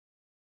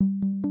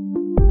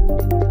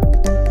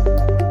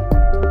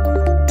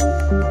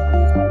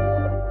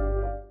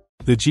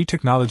The G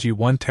Technology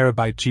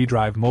 1TB G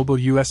Drive Mobile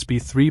USB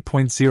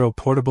 3.0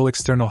 Portable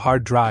External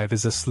Hard Drive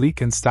is a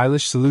sleek and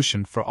stylish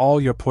solution for all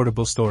your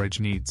portable storage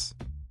needs.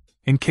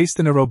 Encased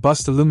in a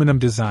robust aluminum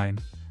design,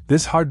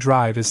 this hard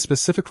drive is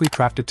specifically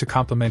crafted to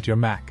complement your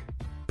Mac,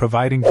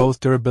 providing both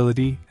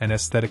durability and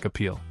aesthetic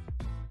appeal.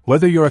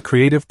 Whether you're a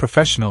creative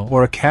professional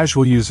or a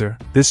casual user,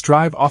 this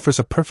drive offers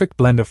a perfect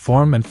blend of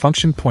form and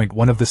function.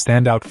 One of the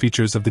standout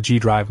features of the G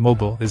Drive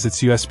Mobile is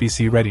its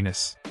USB-C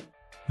readiness.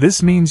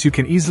 This means you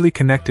can easily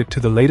connect it to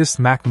the latest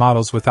Mac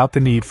models without the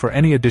need for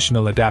any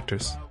additional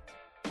adapters.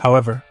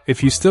 However,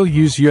 if you still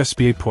use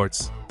USB-A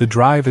ports, the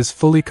drive is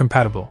fully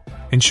compatible,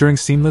 ensuring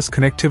seamless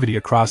connectivity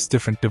across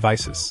different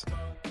devices.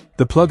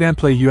 The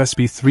plug-and-play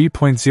USB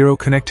 3.0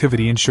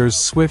 connectivity ensures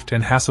swift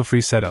and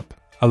hassle-free setup,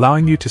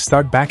 allowing you to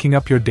start backing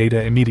up your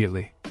data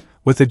immediately.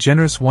 With a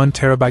generous 1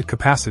 TB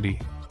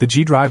capacity, the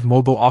G Drive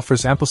Mobile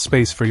offers ample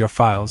space for your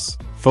files,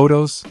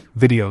 photos,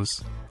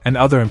 videos, and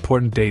other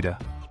important data.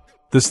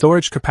 The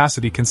storage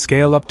capacity can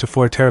scale up to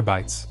 4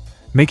 TB,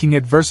 making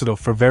it versatile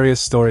for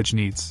various storage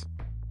needs.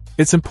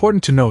 It's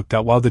important to note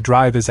that while the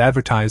drive is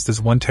advertised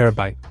as 1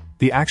 TB,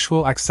 the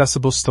actual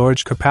accessible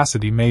storage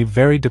capacity may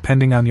vary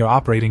depending on your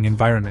operating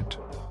environment.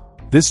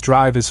 This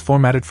drive is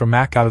formatted for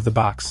Mac out of the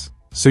box,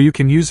 so you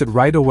can use it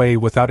right away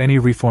without any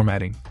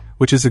reformatting,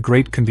 which is a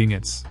great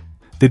convenience.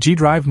 The G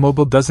Drive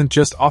Mobile doesn't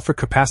just offer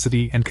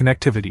capacity and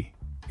connectivity,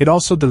 it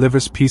also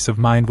delivers peace of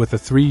mind with a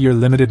 3-year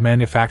limited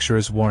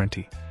manufacturer's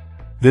warranty.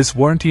 This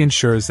warranty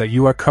ensures that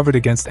you are covered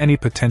against any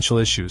potential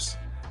issues,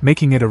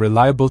 making it a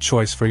reliable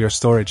choice for your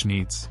storage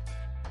needs.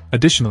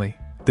 Additionally,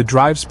 the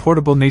drive's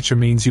portable nature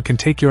means you can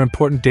take your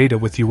important data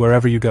with you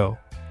wherever you go,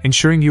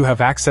 ensuring you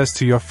have access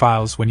to your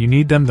files when you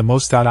need them the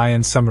most.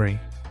 In summary,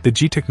 the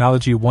G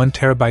Technology 1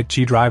 TB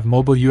G Drive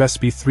Mobile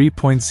USB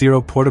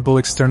 3.0 Portable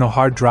External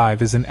Hard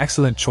Drive is an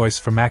excellent choice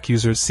for Mac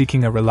users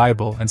seeking a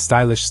reliable and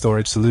stylish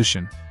storage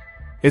solution.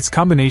 Its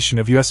combination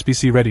of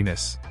USB-C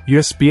readiness,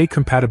 USB-A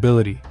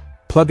compatibility,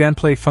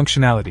 plug-and-play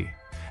functionality,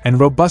 and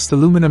robust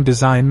aluminum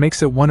design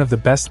makes it one of the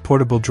best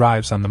portable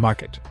drives on the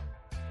market.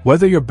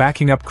 Whether you're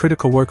backing up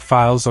critical work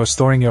files or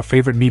storing your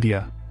favorite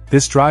media,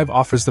 this drive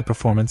offers the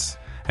performance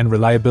and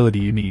reliability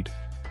you need.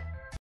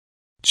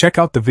 Check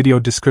out the video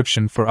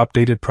description for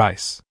updated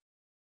price.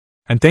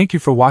 And thank you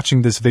for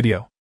watching this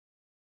video.